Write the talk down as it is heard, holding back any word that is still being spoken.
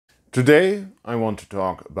Today I want to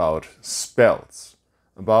talk about spells,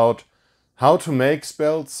 about how to make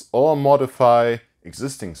spells or modify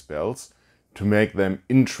existing spells to make them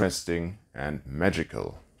interesting and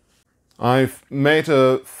magical. I've made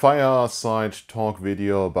a fireside talk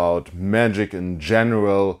video about magic in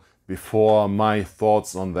general before, my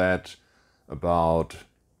thoughts on that, about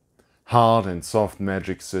hard and soft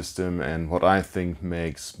magic system and what I think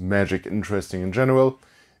makes magic interesting in general.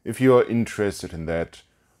 If you are interested in that,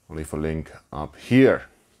 I'll leave a link up here.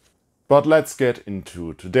 But let's get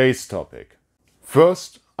into today's topic.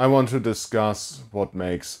 First, I want to discuss what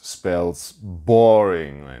makes spells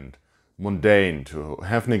boring and mundane, to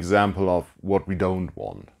have an example of what we don't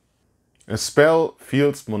want. A spell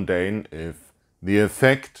feels mundane if the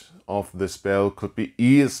effect of the spell could be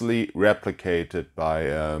easily replicated by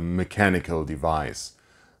a mechanical device,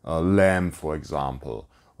 a lamp for example,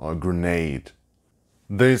 or a grenade.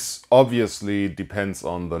 This obviously depends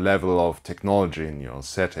on the level of technology in your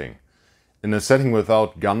setting. In a setting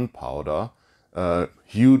without gunpowder, a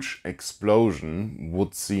huge explosion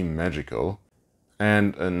would seem magical,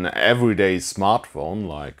 and an everyday smartphone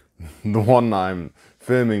like the one I'm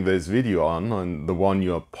filming this video on and the one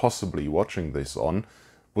you're possibly watching this on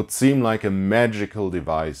would seem like a magical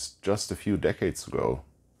device just a few decades ago.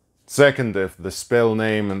 Second, if the spell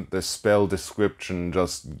name and the spell description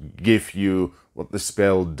just give you what the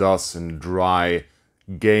spell does in dry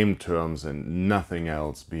game terms and nothing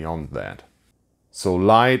else beyond that. So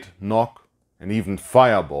light, knock, and even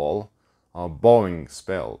fireball are boring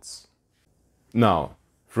spells. Now,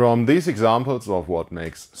 from these examples of what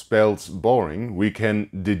makes spells boring, we can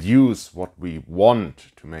deduce what we want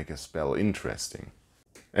to make a spell interesting.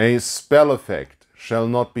 A spell effect shall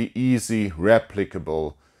not be easily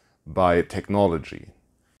replicable by technology.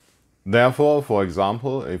 Therefore, for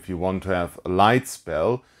example, if you want to have a light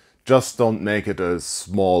spell, just don't make it a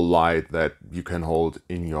small light that you can hold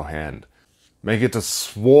in your hand. Make it a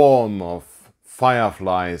swarm of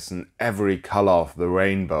fireflies in every color of the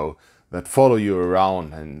rainbow that follow you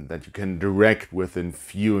around and that you can direct within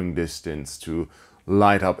viewing distance to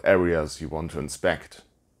light up areas you want to inspect.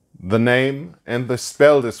 The name and the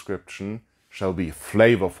spell description shall be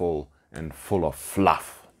flavorful and full of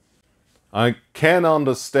fluff. I can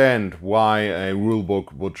understand why a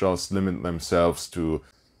rulebook would just limit themselves to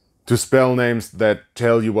spell names that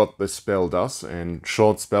tell you what the spell does and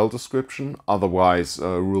short spell description. Otherwise,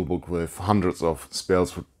 a rulebook with hundreds of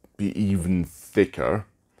spells would be even thicker,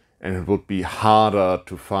 and it would be harder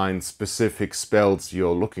to find specific spells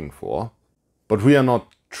you're looking for. But we are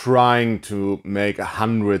not trying to make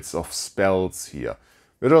hundreds of spells here.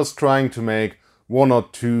 We're just trying to make one or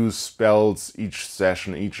two spells each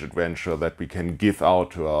session, each adventure that we can give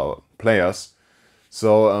out to our players.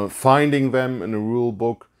 So finding them in a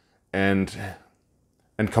rulebook and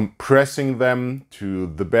compressing them to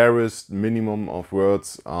the barest minimum of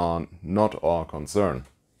words are not our concern.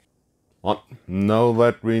 Well, now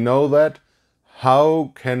that we know that,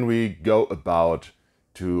 how can we go about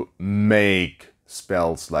to make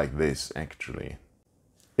spells like this actually?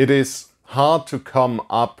 It is hard to come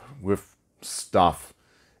up with stuff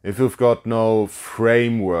if you've got no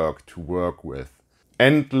framework to work with.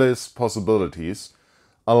 Endless possibilities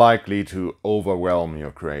are likely to overwhelm your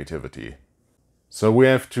creativity. So we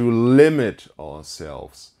have to limit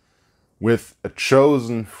ourselves with a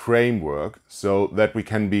chosen framework so that we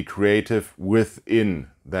can be creative within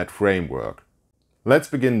that framework. Let's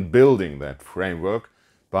begin building that framework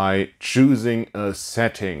by choosing a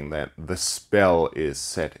setting that the spell is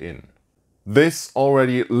set in. This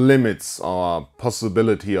already limits our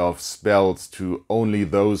possibility of spells to only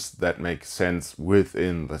those that make sense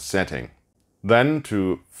within the setting. Then,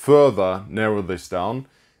 to further narrow this down,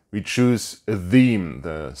 we choose a theme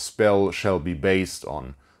the spell shall be based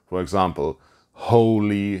on. For example,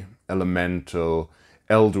 holy, elemental,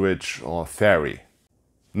 eldritch or fairy.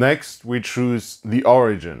 Next, we choose the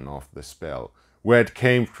origin of the spell, where it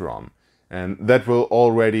came from, and that will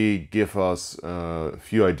already give us a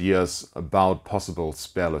few ideas about possible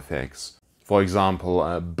spell effects. For example,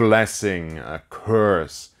 a blessing, a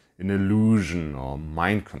curse, an illusion or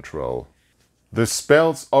mind control. The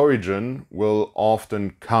spell's origin will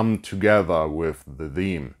often come together with the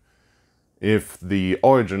theme. If the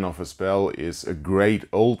origin of a spell is a great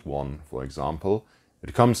old one, for example,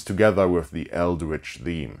 it comes together with the eldritch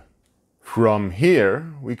theme. From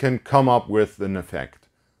here, we can come up with an effect.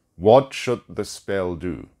 What should the spell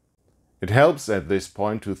do? It helps at this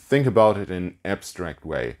point to think about it in an abstract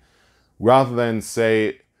way. Rather than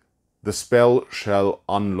say, the spell shall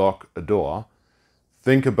unlock a door,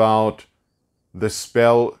 think about the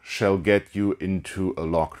spell shall get you into a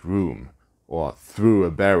locked room, or through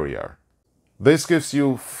a barrier. This gives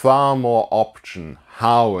you far more option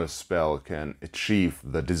how a spell can achieve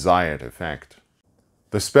the desired effect.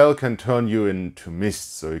 The spell can turn you into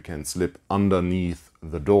mist so you can slip underneath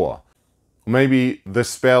the door. Maybe the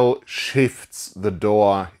spell shifts the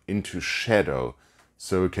door into shadow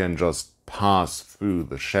so you can just pass through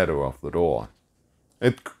the shadow of the door.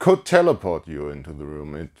 It could teleport you into the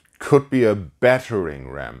room. It could be a battering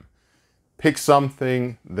ram. Pick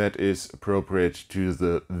something that is appropriate to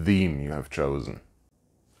the theme you have chosen.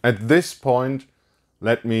 At this point,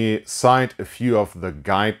 let me cite a few of the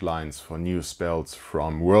guidelines for new spells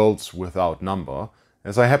from Worlds Without Number,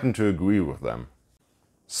 as I happen to agree with them.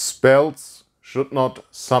 Spells should not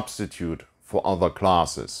substitute for other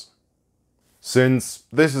classes. Since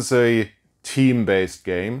this is a team-based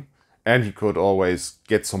game, and you could always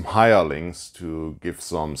get some hirelings to give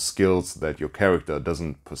some skills that your character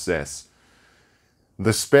doesn't possess,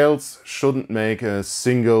 the spells shouldn't make a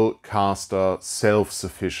single caster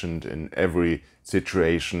self-sufficient in every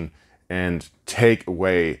situation and take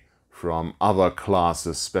away from other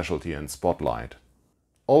classes' specialty and spotlight.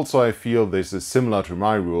 Also, I feel this is similar to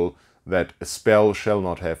my rule that a spell shall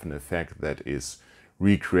not have an effect that is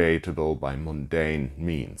recreatable by mundane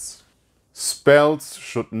means. Spells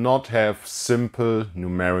should not have simple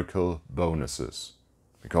numerical bonuses,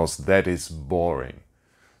 because that is boring.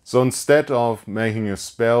 So instead of making a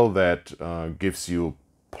spell that gives you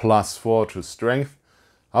 +4 to strength,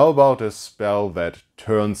 how about a spell that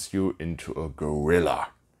turns you into a gorilla?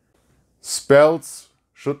 Spells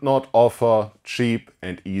should not offer cheap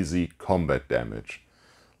and easy combat damage.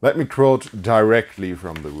 Let me quote directly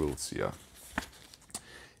from the rules here.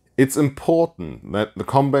 It's important that the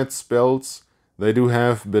combat spells, they do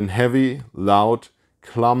have been heavy, loud,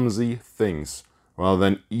 clumsy things, rather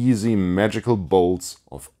than easy magical bolts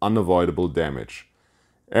of unavoidable damage.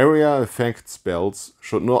 Area effect spells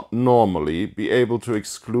should not normally be able to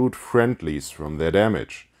exclude friendlies from their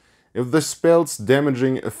damage. If the spell's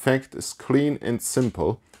damaging effect is clean and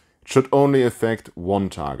simple, it should only affect one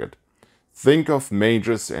target. Think of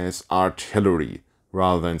mages as artillery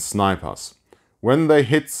rather than snipers. When they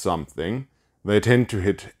hit something, they tend to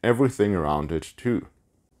hit everything around it too.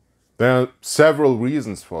 There are several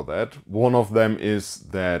reasons for that. One of them is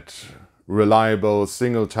that reliable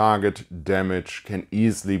single target damage can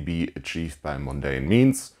easily be achieved by mundane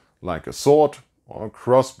means, like a sword or a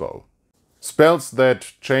crossbow. Spells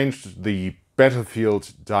that change the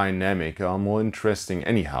battlefield dynamic are more interesting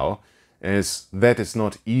anyhow, as that is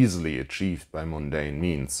not easily achieved by mundane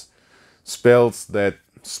means. Spells that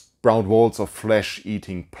sprout walls of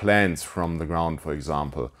flesh-eating plants from the ground, for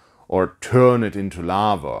example, or turn it into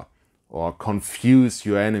lava, or confuse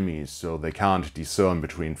your enemies so they can't discern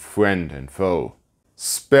between friend and foe.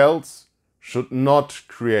 Spells should not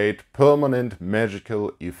create permanent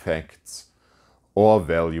magical effects or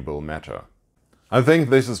valuable matter. I think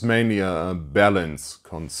this is mainly a balance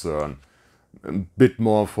concern, a bit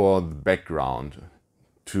more for the background,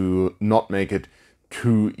 to not make it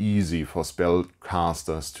too easy for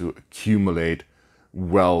spellcasters to accumulate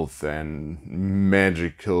wealth and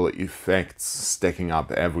magical effects stacking up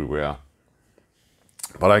everywhere.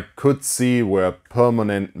 But I could see where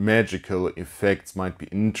permanent magical effects might be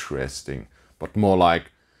interesting, but more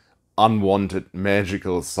like unwanted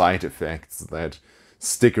magical side effects that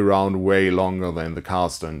stick around way longer than the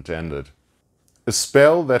caster intended. A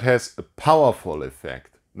spell that has a powerful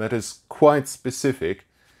effect that is quite specific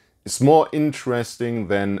is more interesting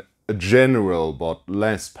than a general but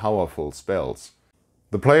less powerful spells.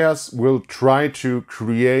 The players will try to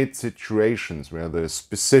create situations where the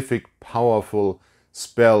specific powerful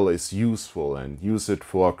spell is useful and use it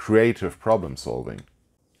for creative problem solving.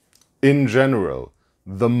 In general,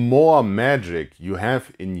 the more magic you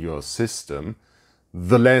have in your system,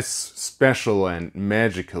 the less special and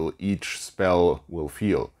magical each spell will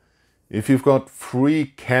feel. If you've got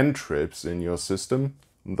 3 cantrips in your system,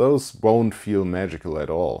 those won't feel magical at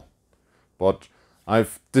all. But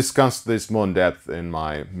I've discussed this more in depth in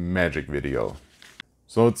my magic video.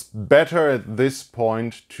 So it's better at this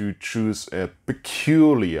point to choose a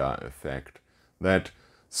peculiar effect that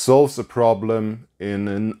solves a problem in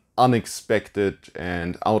an unexpected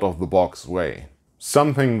and out-of-the-box way.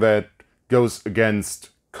 Something that goes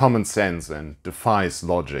against common sense and defies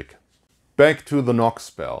logic. Back to the knock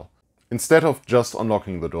spell. Instead of just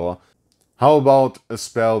unlocking the door, how about a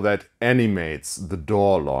spell that animates the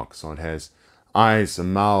door lock, so it has eyes, a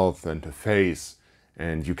mouth and a face,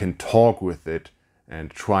 and you can talk with it and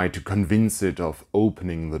try to convince it of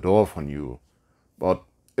opening the door for you. But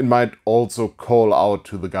it might also call out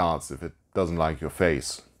to the guards if it doesn't like your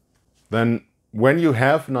face. Then When you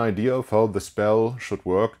have an idea of how the spell should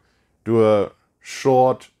work, do a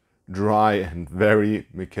short, dry and very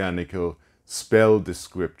mechanical spell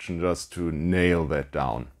description just to nail that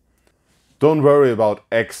down. Don't worry about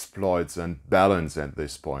exploits and balance at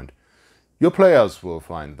this point. Your players will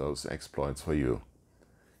find those exploits for you.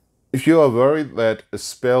 If you are worried that a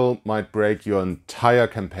spell might break your entire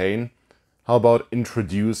campaign, how about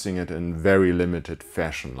introducing it in very limited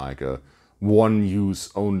fashion, like a one-use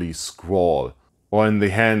only scroll, or in the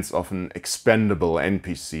hands of an expendable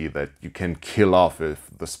NPC that you can kill off if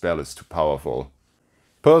the spell is too powerful.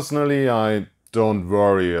 Personally, I don't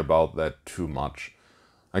worry about that too much.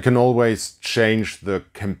 I can always change the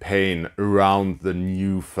campaign around the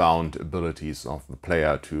newfound abilities of the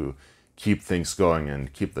player to keep things going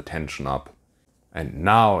and keep the tension up. And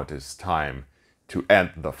now it is time to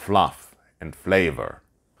add the fluff and flavor.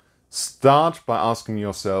 Start by asking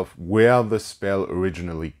yourself where the spell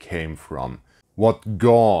originally came from. What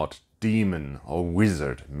god, demon or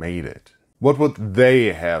wizard made it? What would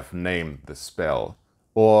they have named the spell?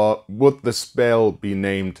 Or would the spell be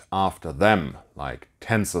named after them, like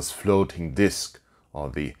Tensor's floating disc or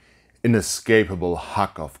the inescapable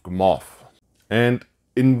hug of Gmoth? And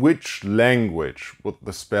in which language would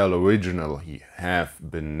the spell originally have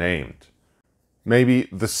been named? Maybe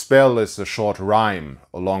the spell is a short rhyme,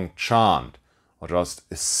 a long chant, or just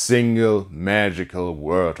a single magical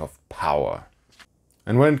word of power.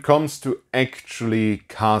 And when it comes to actually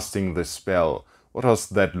casting the spell, what does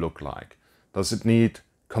that look like? Does it need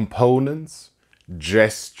components,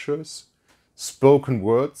 gestures, spoken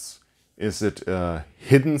words? Is it a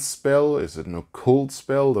hidden spell? Is it an occult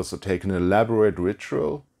spell? Does it take an elaborate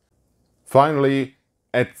ritual? Finally,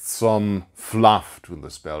 add some fluff to the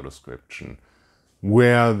spell description.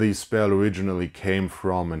 Where the spell originally came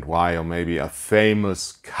from and why, or maybe a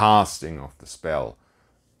famous casting of the spell.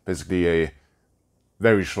 Basically a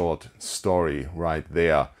very short story right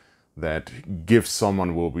there that gives someone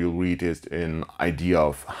who will read it an idea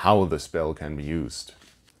of how the spell can be used.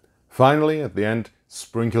 Finally, at the end,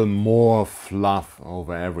 sprinkle more fluff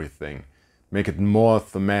over everything. Make it more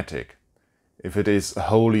thematic. If it is a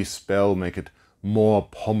holy spell, make it more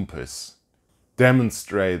pompous.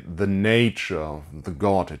 Demonstrate the nature of the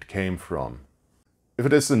god it came from. If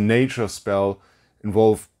it is a nature spell,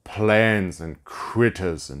 involve plants and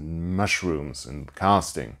critters and mushrooms in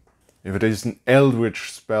casting. If it is an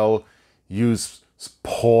eldritch spell, use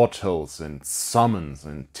portals and summons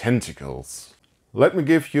and tentacles. Let me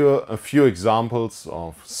give you a few examples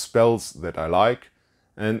of spells that I like,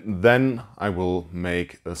 and then I will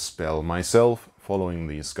make a spell myself following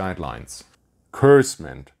these guidelines.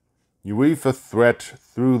 Cursement. You weave a thread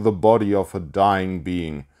through the body of a dying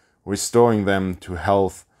being, restoring them to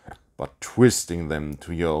health, but twisting them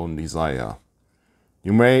to your own desire.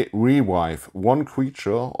 You may revive one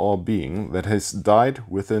creature or being that has died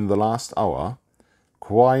within the last hour,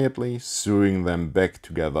 quietly sewing them back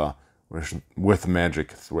together with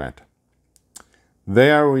magic thread. They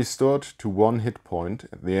are restored to 1 hit point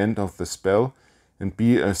at the end of the spell and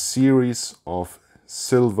be a series of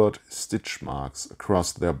silvered stitch marks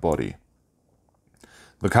across their body.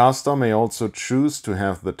 The caster may also choose to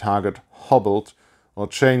have the target hobbled or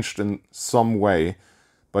changed in some way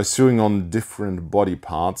by sewing on different body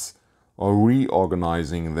parts or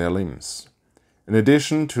reorganizing their limbs. In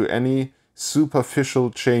addition to any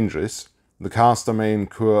superficial changes, the caster may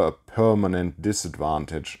incur a permanent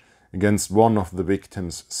disadvantage against one of the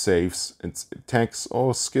victim's saves, its attacks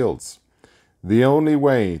or skills. The only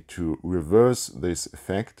way to reverse this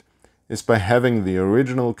effect is by having the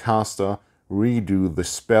original caster redo the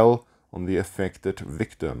spell on the affected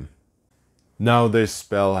victim. Now this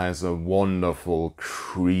spell has a wonderful,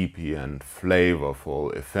 creepy and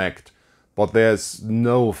flavorful effect, but there's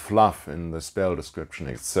no fluff in the spell description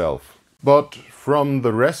itself. But from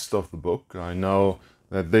the rest of the book I know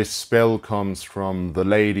that this spell comes from the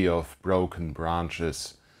Lady of Broken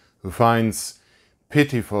Branches, who finds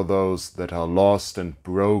pity for those that are lost and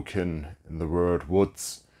broken in the world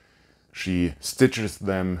woods. She stitches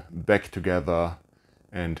them back together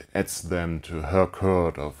and adds them to her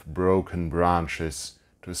court of broken branches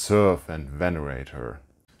to serve and venerate her.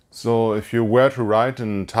 So if you were to write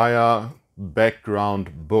an entire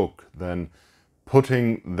background book, then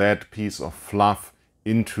putting that piece of fluff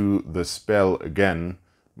into the spell again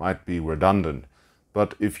might be redundant.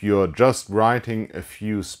 But if you're just writing a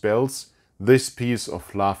few spells, this piece of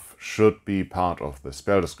fluff should be part of the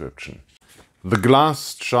spell description. The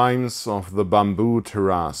glass chimes of the bamboo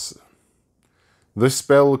terrace. This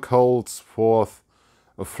spell calls forth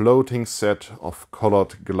a floating set of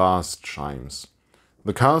colored glass chimes.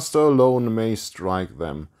 The caster alone may strike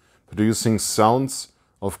them, producing sounds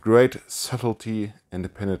of great subtlety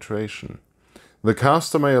and penetration. The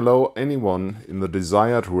caster may allow anyone in the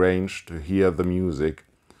desired range to hear the music,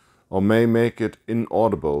 or may make it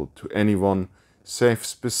inaudible to anyone save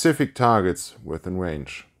specific targets within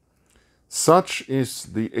range. Such is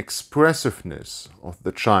the expressiveness of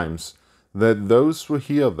the chimes that those who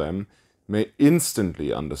hear them may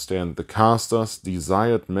instantly understand the caster's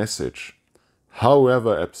desired message,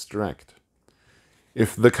 however abstract.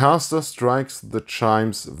 If the caster strikes the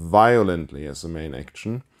chimes violently as a main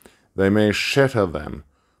action, they may shatter them,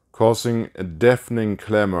 causing a deafening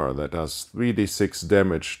clamor that does 3d6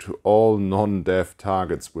 damage to all non-deaf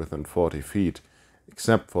targets within 40 feet,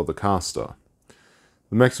 except for the caster.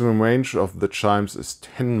 The maximum range of the chimes is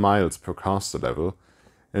 10 miles per caster level,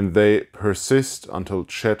 and they persist until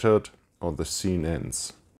shattered or the scene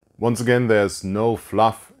ends. Once again, there's no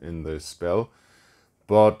fluff in this spell,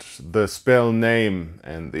 but the spell name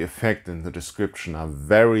and the effect in the description are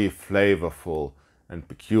very flavorful and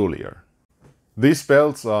peculiar. These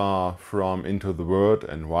spells are from Into the Word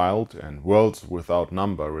and Wild and Worlds Without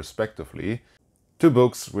Number respectively, two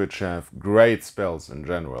books which have great spells in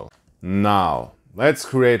general. Now, let's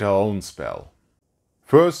create our own spell.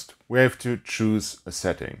 First, we have to choose a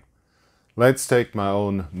setting. Let's take my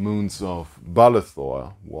own Moons of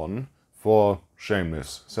Balethor one for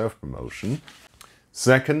shameless self-promotion.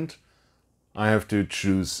 Second, I have to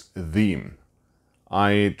choose a theme.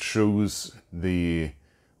 I choose the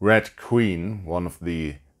Red Queen, one of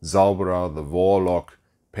the Zauberer, the Warlock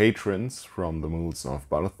patrons from the Moons of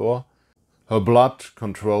Balethor. Her blood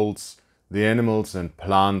controls the animals and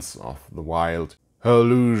plants of the wild. Her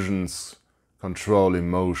illusions control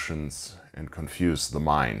emotions and confuse the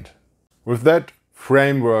mind. With that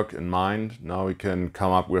framework in mind, now we can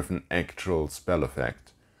come up with an actual spell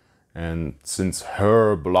effect. And since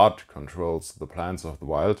her blood controls the plants of the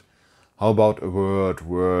wild, how about a word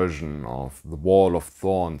version of the Wall of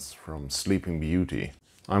Thorns from Sleeping Beauty?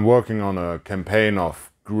 I'm working on a campaign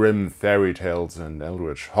of grim fairy tales and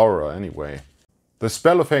eldritch horror anyway. The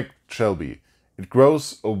spell effect shall be, it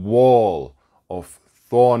grows a wall of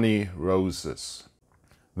thorny roses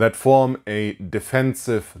that form a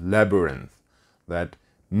defensive labyrinth that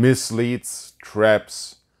misleads,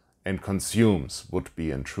 traps, and consumes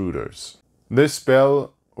would-be intruders. This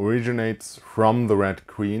spell originates from the Red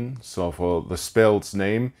Queen, so for the spell's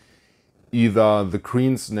name, either the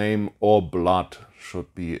Queen's name or blood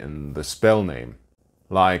should be in the spell name,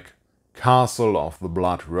 like Castle of the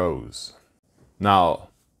Blood Rose. Now,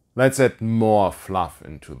 let's add more fluff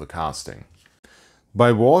into the casting.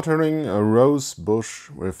 By watering a rose bush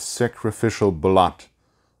with sacrificial blood,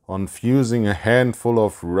 on fusing a handful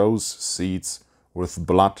of rose seeds with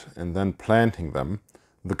blood and then planting them,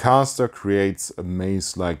 the caster creates a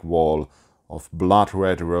maze-like wall of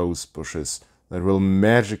blood-red rose bushes that will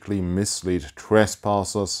magically mislead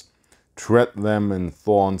trespassers, tread them in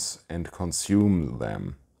thorns, and consume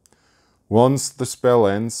them. Once the spell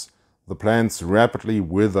ends, the plants rapidly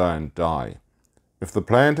wither and die. If the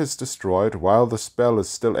plant is destroyed while the spell is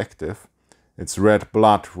still active, its red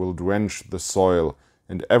blood will drench the soil,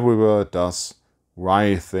 and everywhere it does,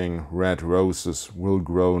 writhing red roses will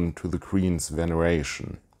grow to the Queen's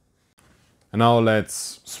veneration. And now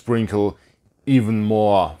let's sprinkle even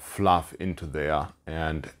more fluff into there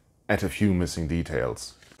and add a few missing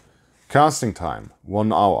details. Casting time,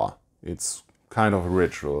 1 hour. It's kind of a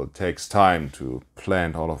ritual, it takes time to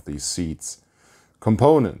plant all of these seeds.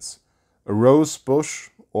 Components, a rose bush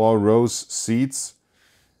or rose seeds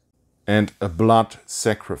and a blood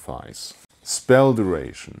sacrifice. Spell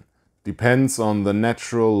duration depends on the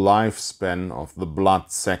natural lifespan of the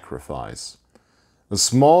blood sacrifice. A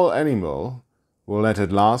small animal will let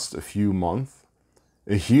it last a few months,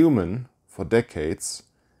 a human for decades,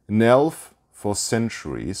 an elf for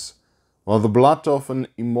centuries, while the blood of an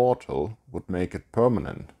immortal would make it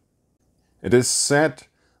permanent. It is said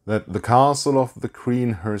that the castle of the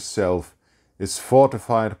Queen herself is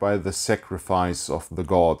fortified by the sacrifice of the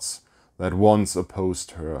gods that once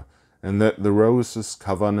opposed her, and that the roses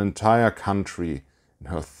cover an entire country in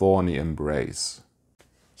her thorny embrace.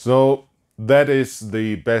 So that is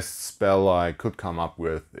the best spell I could come up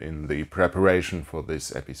with in the preparation for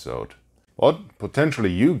this episode. But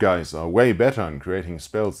potentially you guys are way better in creating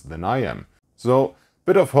spells than I am. So,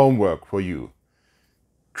 bit of homework for you.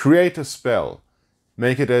 Create a spell.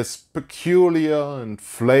 Make it as peculiar and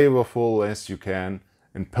flavorful as you can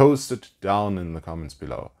and post it down in the comments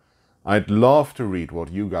below. I'd love to read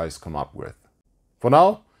what you guys come up with. For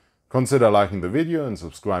now, consider liking the video and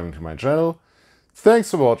subscribing to my channel. Thanks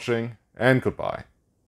for watching and goodbye.